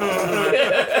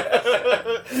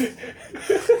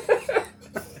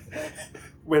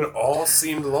 When all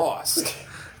seemed lost,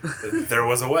 there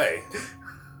was a way. Is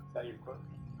that your quote?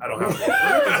 I don't have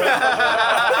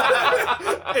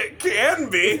it can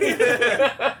be.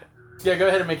 Yeah, go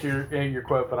ahead and make your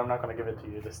quote, but I'm not going to give it to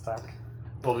you this time.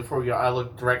 Well, before we go, I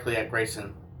look directly at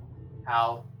Grayson.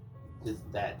 How did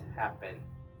that happen?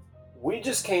 We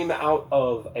just came out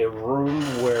of a room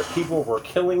where people were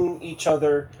killing each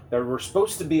other that were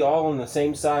supposed to be all on the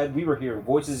same side. We were hearing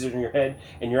voices in your head,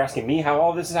 and you're asking me how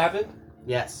all this has happened?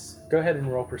 Yes. Go ahead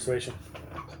and roll persuasion.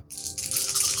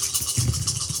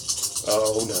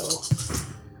 Oh no.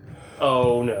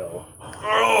 Oh no.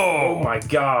 Oh my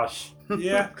gosh.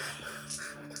 Yeah.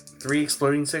 3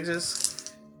 exploding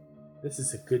 6s. This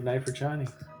is a good night for Johnny.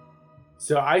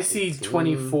 So I see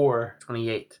 24.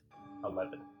 28.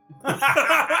 11.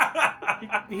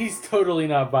 He's totally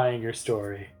not buying your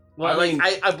story. Well,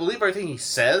 I believe everything he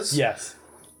says. Yes.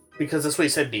 Because that's what he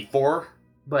said before.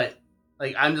 But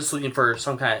I'm just looking for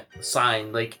some kind of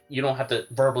sign. You don't have to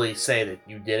verbally say that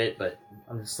you did it, but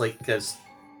I'm just because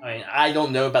I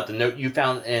don't know about the note you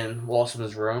found in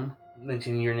Walsham's room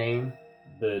mentioning your name.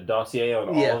 The dossier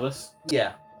on Yeah. all of us?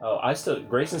 Yeah. Oh,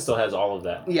 Grayson still has all of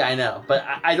that. Yeah, I know. But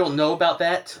I don't know about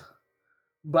that.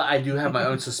 But I do have my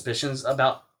own suspicions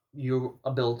about your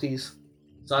abilities.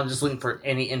 So I'm just looking for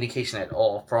any indication at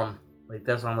all from,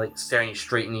 that's why I'm, staring you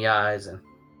straight in the eyes. And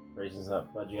Grayson's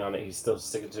not budging on it. He's still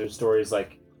sticking to his story. He's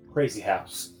like, crazy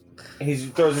house. And he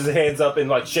throws his hands up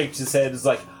and, shakes his head. It's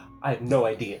like, I have no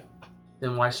idea.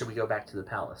 Then why should we go back to the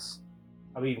palace?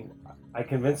 I mean, I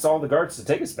convinced all the guards to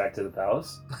take us back to the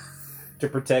palace to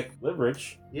protect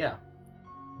Liveridge. Yeah.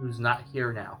 Who's not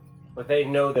here now. But they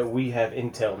know that we have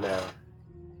intel now,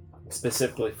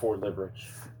 specifically for Liveridge.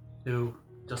 Who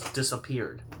just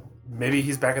disappeared. Maybe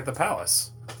he's back at the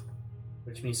palace.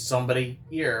 Which means somebody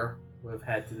here would have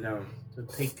had to know to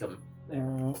take him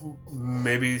there.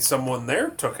 Maybe someone there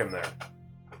took him there.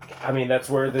 I mean, that's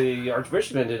where the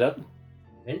Archbishop ended up.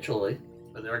 Eventually.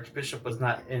 But the Archbishop was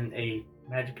not in a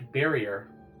magic barrier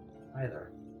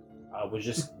either. Was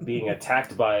just being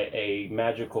attacked by a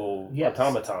magical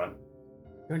automaton.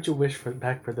 Don't you wish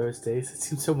back for those days? It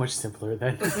seems so much simpler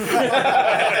then.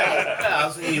 I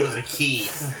was thinking it was a key.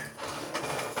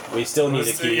 We still need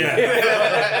a key.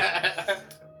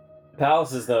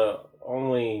 Palace is the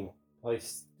only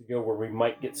place to go where we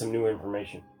might get some new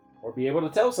information. Or be able to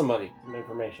tell somebody some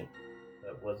information.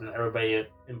 But wasn't everybody of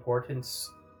importance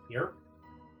here?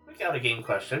 We got a game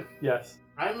question. Yes.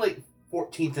 I'm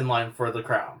 14th in line for the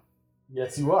crown.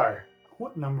 Yes, you are.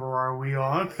 What number are we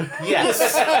on? Yes.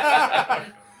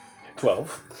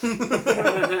 12.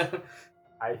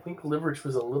 I think Liveridge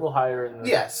was a little higher in the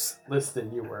Yes. list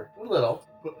than you were. A little.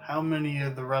 But how many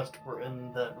of the rest were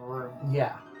in that room?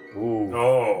 Yeah. Ooh.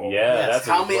 Oh. Yeah, Yes. that's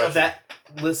a How good many of question.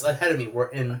 that list ahead of me were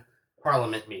in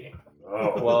Parliament meeting?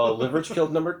 Oh. Well, Liveridge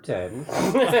killed number 10.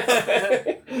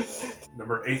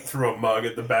 Number 8 threw a mug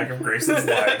at the back of Grayson's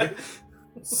leg.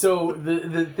 So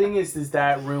the thing is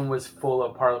that room was full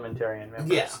of parliamentarian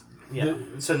members. Yeah. Yeah.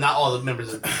 So not all the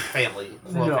members of the family.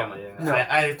 No, Family. no.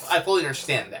 I fully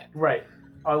understand that. Right.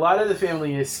 A lot of the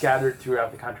family is scattered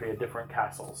throughout the country at different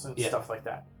castles and stuff like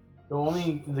that.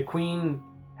 The queen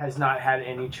has not had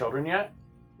any children yet.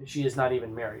 She is not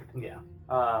even married. Yeah.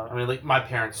 My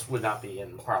parents would not be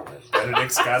in Parliament.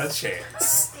 Benedict's got a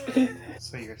chance.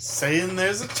 So you're saying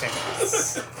there's a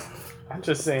chance. I'm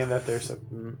just saying that there's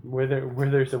where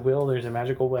there's a will, there's a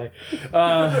magical way.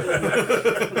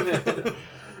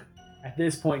 I At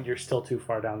this point, you're still too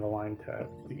far down the line to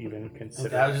even consider.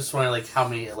 Okay, I was just wondering, like, how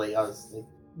many, like, I was, like,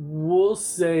 We'll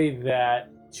say that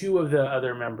 2 of the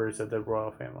other members of the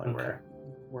royal family Okay.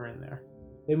 were in there.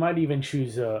 They might even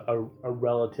choose a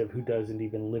relative who doesn't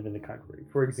even live in the country.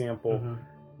 For example, Mhm.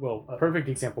 well, a perfect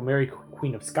example, Mary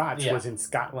Queen of Scots Yeah. was in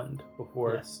Scotland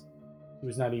before. yes. She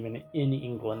was not even in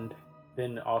England.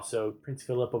 Then also Prince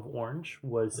Philip of Orange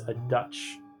was a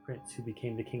Dutch prince who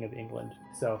became the King of England.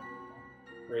 So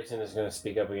Grayson is going to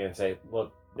speak up again and say,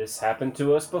 look, this happened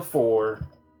to us before,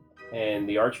 and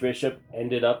the Archbishop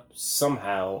ended up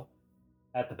somehow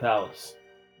at the palace.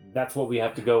 That's what we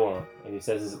have to go on. And he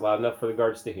says, is it loud enough for the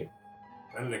guards to hear?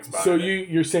 So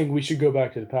you're saying we should go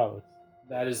back to the palace?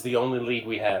 That is the only lead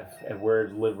we have at where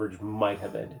Liveridge might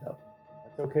have ended up.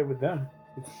 That's okay with them.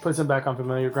 It puts them back on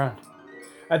familiar ground.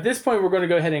 At this point, we're going to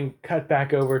go ahead and cut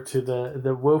back over to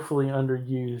the woefully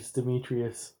underused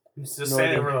Demetrius. He's just No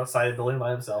standing idea. over outside the building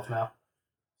by himself now.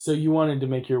 So you wanted to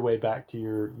make your way back to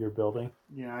your building?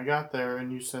 Yeah, I got there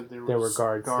and you said there There were was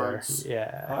guards there.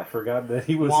 Yeah. I forgot that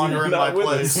he was Wandering not my with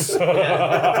place. us.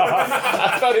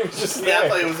 I thought he was just Yeah, there. I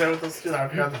thought he was there with us too. I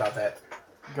forgot about that.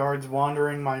 Guards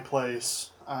wandering my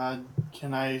place.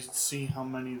 Can I see how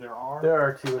many there are? There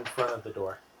are 2 in front of the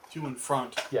door. 2 in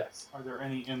front. Yes. Are there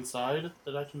any inside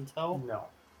that I can tell? No.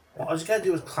 Well, all you gotta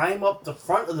do is climb up the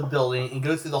front of the building and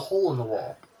go through the hole in the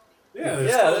wall. Yeah,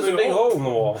 There's a big hole in the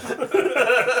wall.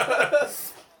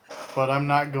 But I'm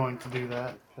not going to do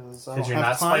that because Because you're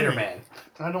not Spider-Man.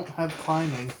 I don't have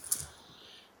climbing.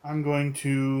 I'm going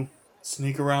to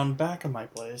sneak around back of my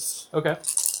place. Okay.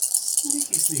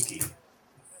 Sneaky, sneaky.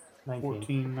 19.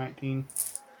 14, 19.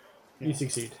 You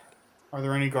succeed. Are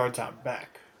there any guards out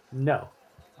back? No.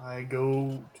 I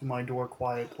go to my door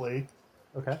quietly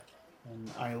Okay. and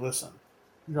I listen.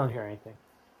 You don't hear anything.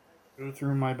 Go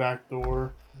through my back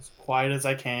door as quiet as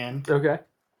I can, Okay.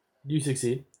 You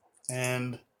succeed.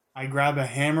 and I grab a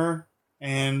hammer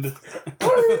and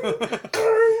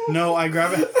no, I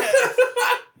grab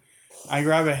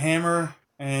a hammer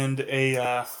and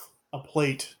a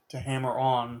plate to hammer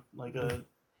on, like a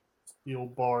steel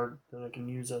bar that I can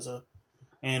use as a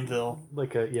anvil,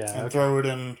 Like a, yeah. and Okay. throw it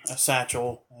in a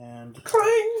satchel. And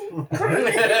no,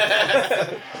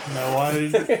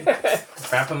 I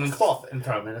Wrap him in cloth and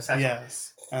throw him in a satchel.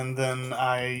 yes, and then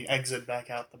I exit back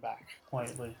out the back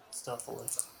quietly, stealthily.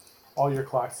 All your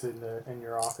clocks in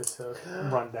your office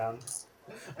have run down.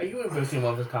 Are you invoking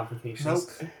one of his complications?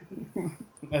 Nope.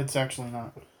 It's actually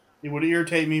not. It would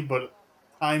irritate me, but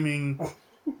timing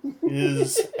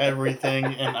is everything,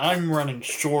 and I'm running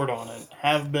short on it.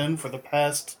 Have been for the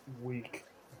past week.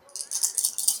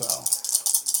 So,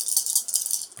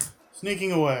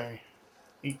 sneaking away.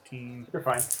 18. You're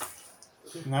fine.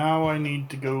 Now I need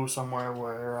to go somewhere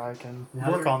where I can Now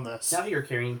work you're- on this. Now you're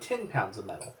carrying 10 pounds of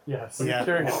metal. Yeah, so Yeah. you're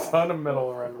carrying a ton of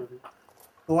metal around with you.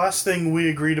 The last thing we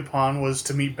agreed upon was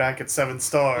to meet back at 7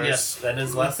 stars. Yes, that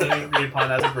is less than we agreed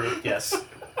upon as a group, yes.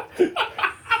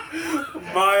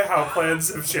 My, how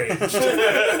plans have changed.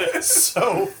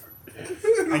 So,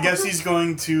 I guess he's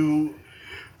going to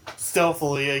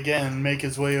stealthily again make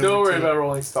his way over Don't worry to... about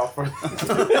rolling stealth for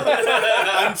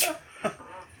I'm tr-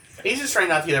 He's just trying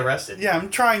not to get arrested. yeah, I'm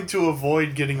trying to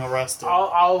avoid getting arrested.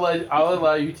 I'll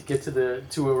allow you to get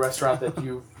to a restaurant that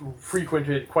you've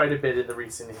frequented quite a bit in the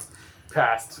recent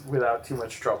past without too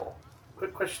much trouble.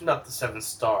 Quick question about the 7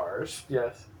 stars.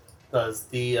 Yes. Does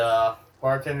the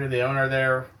bartender, the owner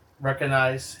there,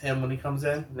 recognize him when he comes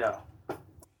in? No.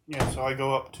 Yeah, so I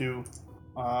go up to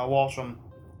Walsham.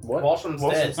 What? Walsham's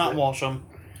dead. Not Walsham.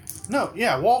 No,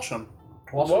 yeah, Walsham.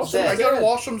 Walsham's I dead. go to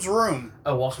Walsham's room.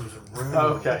 Oh, Walsham's room.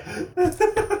 Okay.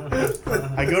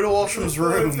 I go to Walsham's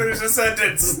room. Finish the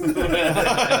sentence.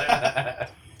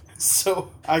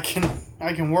 So I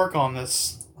can work on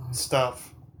this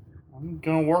stuff. I'm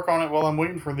gonna work on it while I'm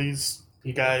waiting for these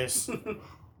guys.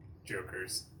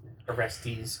 Jokers.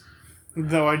 Arrestees.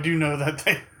 Though I do know that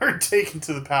they are taken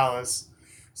to the palace.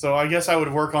 So I guess I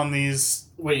would work on these,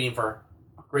 Waiting for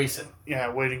Grayson. yeah,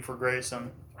 waiting for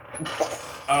Grayson.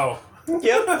 Oh.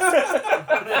 Yep.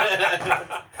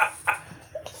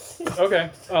 Okay.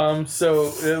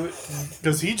 So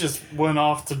Because he just went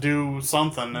off to do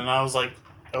something, and I was like,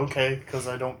 okay, because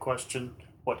I don't question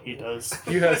what he does.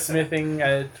 you have smithing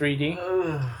at 3D.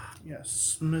 Yeah,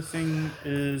 smithing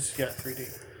is,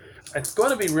 3D. It's going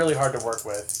to be really hard to work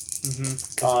with.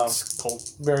 Because it's cold.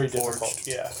 Very Forged. difficult.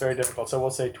 Yeah, very difficult. So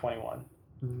we'll say 21.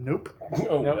 Nope.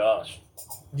 Oh Nope. gosh.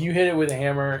 You hit it with a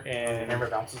hammer And the and hammer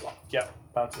bounces off. Yep,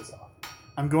 bounces off.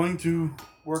 I'm going to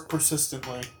work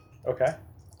persistently. Okay.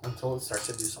 Until it starts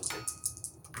to do something.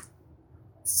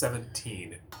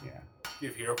 17. Yeah. Do you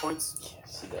have hero points?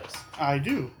 Yes, he does. I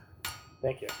do.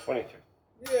 Thank you. 22.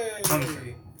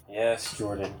 Yay! Yes,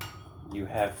 Jordan. You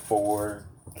have 4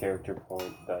 character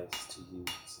point dice to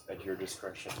use at your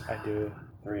discretion. I do.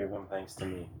 3 of them thanks to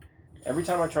me. Every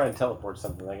time I try and teleport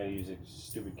something, I gotta use a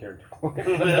stupid character point.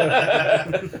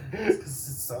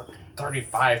 It's a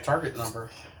 35 target number.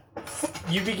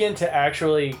 You begin to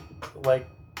actually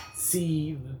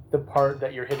see the part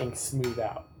that you're hitting smooth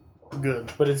out,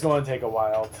 Good. but it's going to take a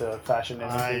while to fashion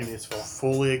I anything useful.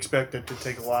 fully expect it to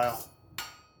take a while.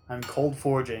 I'm cold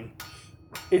forging.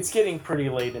 It's getting pretty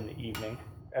late in the evening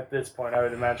at this point, I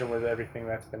would imagine, with everything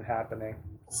that's been happening,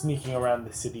 sneaking around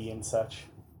the city and such.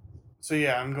 So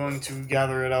yeah, I'm going to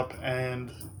gather it up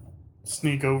and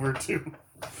sneak over to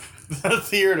the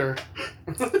theater.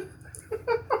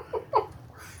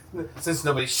 Since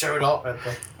nobody showed up at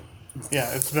the...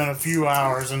 Yeah, it's been a few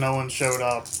hours and no one showed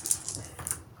up.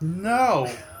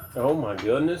 No! Oh my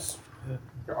goodness.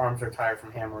 Your arms are tired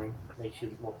from hammering. Makes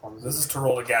you more clumsy. This is to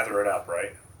roll to gather it up,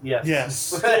 right? Yes.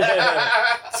 Yes.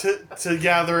 to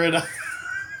gather it up.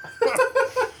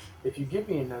 If you give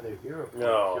me another hero point,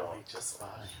 No. you'll be just fine.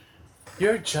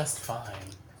 You're just fine.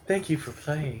 Thank you for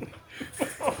playing.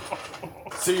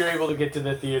 So you're able to get to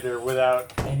the theater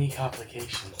without any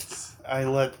complications. I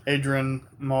let Adrian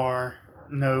Marr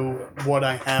know what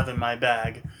I have in my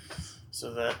bag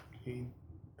so that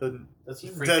Does he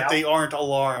freak that out? they aren't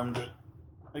alarmed.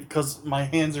 Because my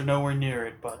hands are nowhere near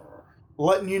it, but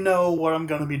letting you know what I'm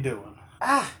going to be doing.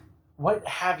 What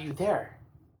have you there?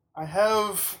 I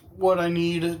have what I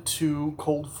need to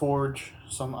cold forge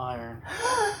some iron.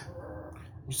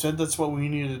 You said that's what we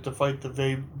needed to fight the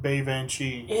Bay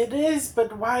Banshee. It is,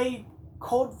 but why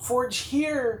cold forge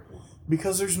here?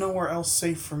 Because there's nowhere else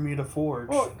safe for me to forge.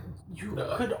 Well, you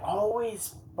could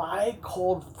always buy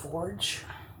cold forge.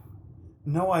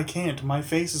 No, I can't. My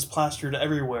face is plastered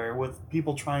everywhere with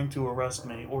people trying to arrest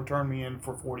me or turn me in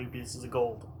for 40 pieces of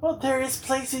gold. Well, there is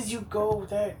places you go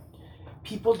that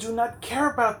people do not care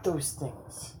about those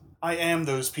things. I am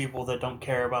those people that don't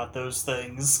care about those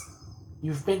things.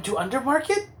 You've been to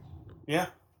Undermarket? Yeah.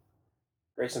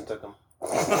 Grayson took him.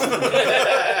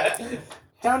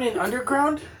 Down in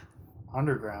Underground?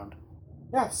 Underground.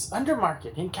 Yes,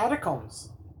 Undermarket, in Catacombs.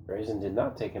 Grayson did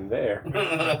not take him there.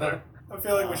 I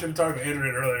feel like we should have talked to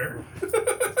Adrian earlier.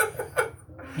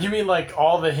 You mean like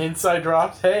all the hints I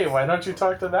dropped? Hey, why don't you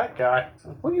talk to that guy?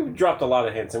 Well, you dropped a lot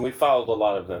of hints, and we followed a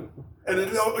lot of them. And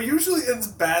it usually ends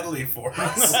badly for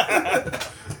us.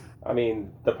 I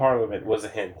mean, the Parliament was a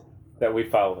hint that we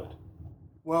followed.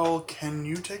 Well, can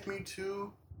you take me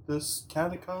to this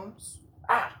catacombs?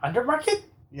 Undermarket?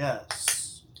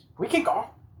 Yes. We can go.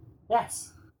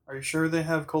 Yes. Are you sure they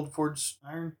have cold forged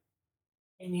iron?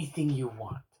 Anything you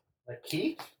want. The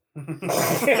key?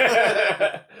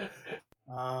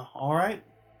 Alright.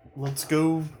 Let's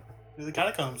go to the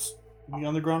catacombs. The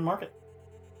underground market.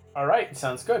 All right,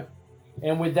 sounds good.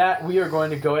 And with that, we are going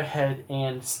to go ahead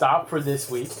and stop for this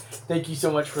week. Thank you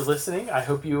so much for listening. I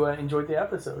hope you enjoyed the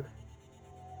episode.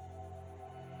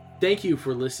 Thank you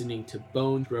for listening to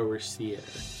Bone Throwers Theater.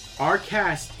 Our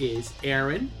cast is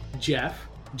Aaron, Jeff,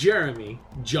 Jeremy,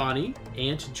 Johnny,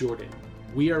 and Jordan.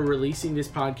 We are releasing this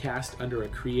podcast under a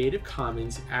Creative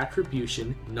Commons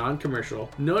Attribution, Non-Commercial,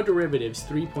 No Derivatives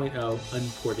 3.0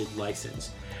 Unported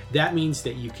license. That means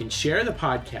that you can share the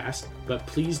podcast, but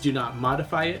please do not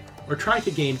modify it or try to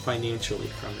gain financially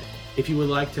from it. If you would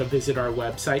like to visit our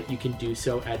website, you can do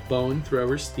so at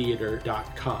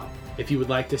bonethrowerstheater.com. If you would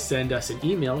like to send us an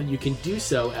email, you can do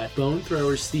so at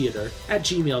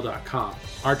bonethrowerstheater@gmail.com.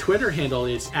 Our Twitter handle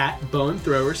is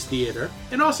 @bonethrowerstheater,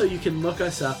 and also you can look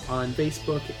us up on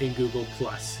Facebook and Google+.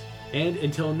 And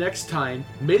until next time,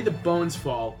 may the bones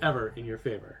fall ever in your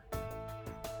favor.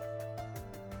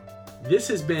 This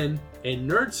has been a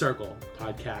Nerd Circle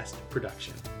podcast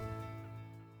production.